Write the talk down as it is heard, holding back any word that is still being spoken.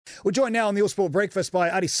We're joined now on the All Sport Breakfast by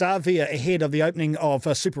Ardie Savea ahead of the opening of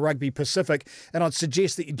Super Rugby Pacific, and I'd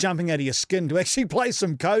suggest that you're jumping out of your skin to actually play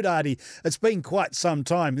some code, Ardie. It's been quite some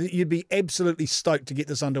time. You'd be absolutely stoked to get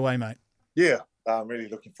this underway, mate. Yeah, I'm really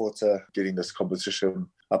looking forward to getting this competition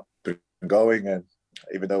up and going, and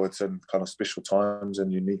even though it's in kind of special times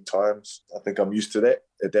and unique times, I think I'm used to that,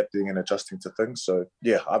 adapting and adjusting to things. So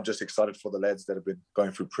yeah, I'm just excited for the lads that have been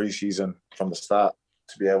going through pre-season from the start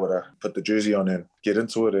to be able to put the jersey on and get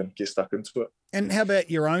into it and get stuck into it. And how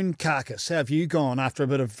about your own carcass? How have you gone after a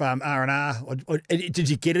bit of R&R? Did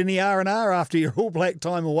you get any R&R after your All Black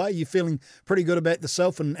time away? You feeling pretty good about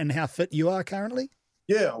yourself and how fit you are currently?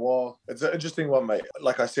 Yeah, well, it's an interesting one, mate.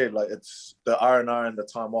 Like I said, it's the R&R and the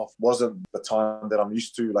time off wasn't the time that I'm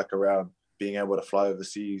used to, like around being able to fly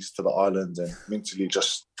overseas to the islands and mentally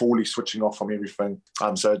just fully switching off from everything.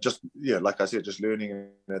 So just, yeah, like I said, just learning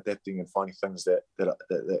and adapting and finding things that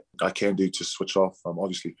I can do to switch off.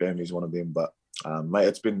 Obviously family is one of them, but mate,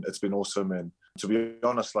 it's been awesome. And to be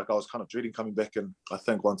honest, like I was kind of dreading coming back, and I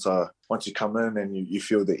think once you come in and you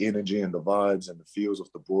feel the energy and the vibes and the feels of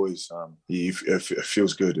the boys, it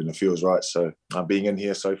feels good and it feels right. So being in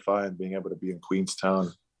here so far and being able to be in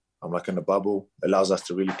Queenstown, I'm like in the bubble, allows us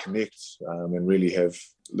to really connect and really have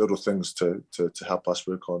little things to help us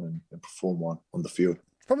work on and perform on the field.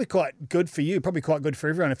 Probably quite good for you, probably quite good for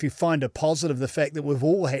everyone if you find a positive, the fact that we've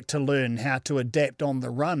all had to learn how to adapt on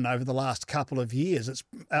the run over the last couple of years.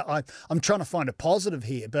 I'm trying to find a positive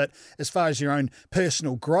here, but as far as your own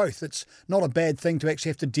personal growth, it's not a bad thing to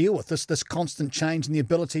actually have to deal with this constant change and the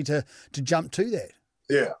ability to jump to that.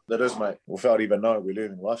 Yeah, that is, mate. Without even knowing, we're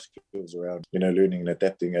learning life skills around, learning and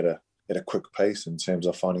adapting at a quick pace in terms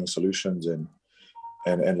of finding solutions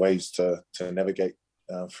and ways to navigate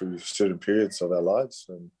through certain periods of our lives,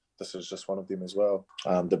 and this is just one of them as well.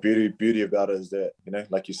 The beauty about it is that,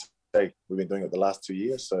 like you say, we've been doing it the last 2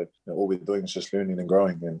 years, so all we're doing is just learning and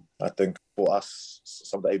growing. And I think for us,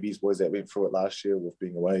 some of the AB's boys that went through it last year with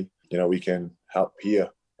being away, we can help here,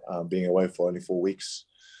 being away for only 4 weeks.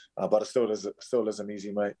 But it still isn't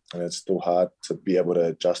easy, mate, and it's still hard to be able to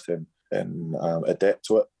adjust and adapt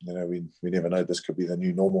to it. We never know, this could be the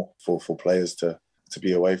new normal for players to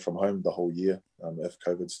be away from home the whole year if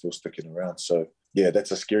COVID's still sticking around. So yeah,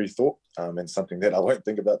 that's a scary thought and something that I won't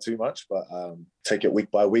think about too much, but take it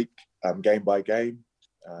week by week, game by game,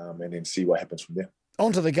 and then see what happens from there.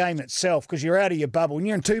 Onto the game itself, because you're out of your bubble, and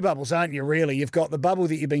you're in two bubbles, aren't you, really? You've got the bubble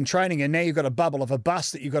that you've been training in, now you've got a bubble of a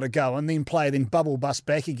bus that you've got to go and then play, then bubble bus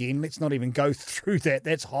back again. Let's not even go through that.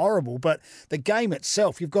 That's horrible. But the game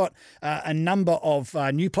itself, you've got a number of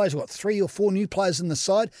new players. You've got 3 or 4 new players in the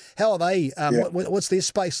side. How are they? What's their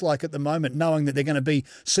space like at the moment, knowing that they're going to be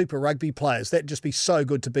Super Rugby players? That'd just be so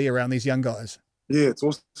good to be around these young guys. Yeah, it's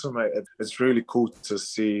awesome, mate. It's really cool to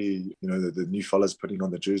see, the new fellas putting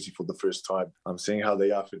on the jersey for the first time. I'm seeing how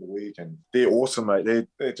they are for the week, and they're awesome, mate.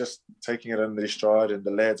 They're just taking it in their stride, and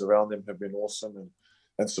the lads around them have been awesome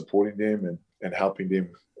and supporting them and helping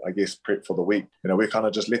them, I guess, prep for the week. We kind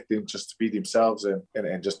of just let them just be themselves and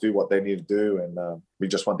just do what they need to do, and we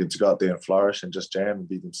just want them to go out there and flourish and just jam and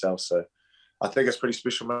be themselves. So I think it's pretty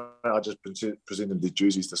special, man. I just presented the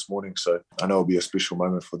jerseys this morning, so I know it'll be a special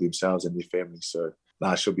moment for themselves and their families. So,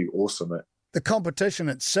 it should be awesome, mate. The competition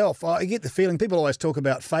itself, I get the feeling, people always talk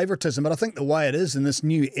about favouritism, but I think the way it is in this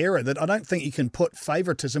new era, that I don't think you can put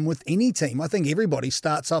favouritism with any team. I think everybody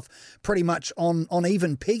starts off pretty much on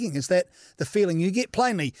even pegging. Is that the feeling you get?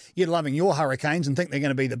 Plainly, you're loving your Hurricanes and think they're going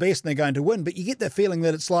to be the best and they're going to win, but you get that feeling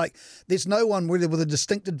that it's like there's no one really with a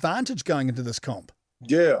distinct advantage going into this comp.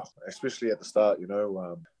 Yeah, especially at the start,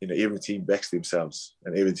 every team backs themselves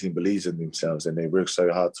and every team believes in themselves and they work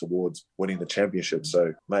so hard towards winning the championship.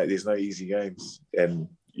 So, mate, there's no easy games and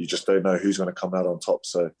you just don't know who's going to come out on top.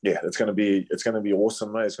 So, yeah, it's going to be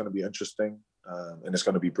awesome, mate. It's going to be interesting and it's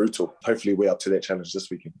going to be brutal. Hopefully we're up to that challenge this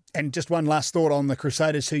weekend. And just one last thought on the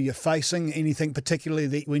Crusaders who you're facing. Anything particularly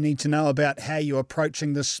that we need to know about how you're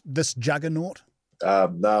approaching this juggernaut?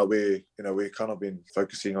 No, we've kind of been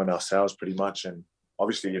focusing on ourselves pretty much, and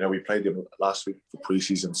obviously, we played them last week for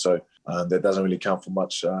pre-season, so that doesn't really count for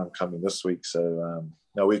much coming this week. So,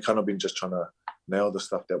 we've kind of been just trying to nail the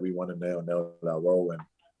stuff that we want to nail our role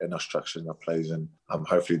and our structure and our plays, and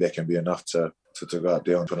hopefully that can be enough to go out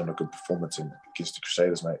there and put on a good performance against the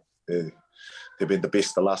Crusaders, mate. They've been the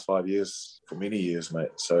best the last 5 years, for many years,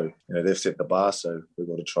 mate. So, they've set the bar, so we've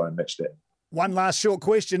got to try and match that. One last short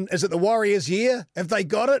question. Is it the Warriors' year? Have they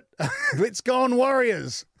got it? Let's go on,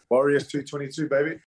 Warriors. Warriors 222, baby.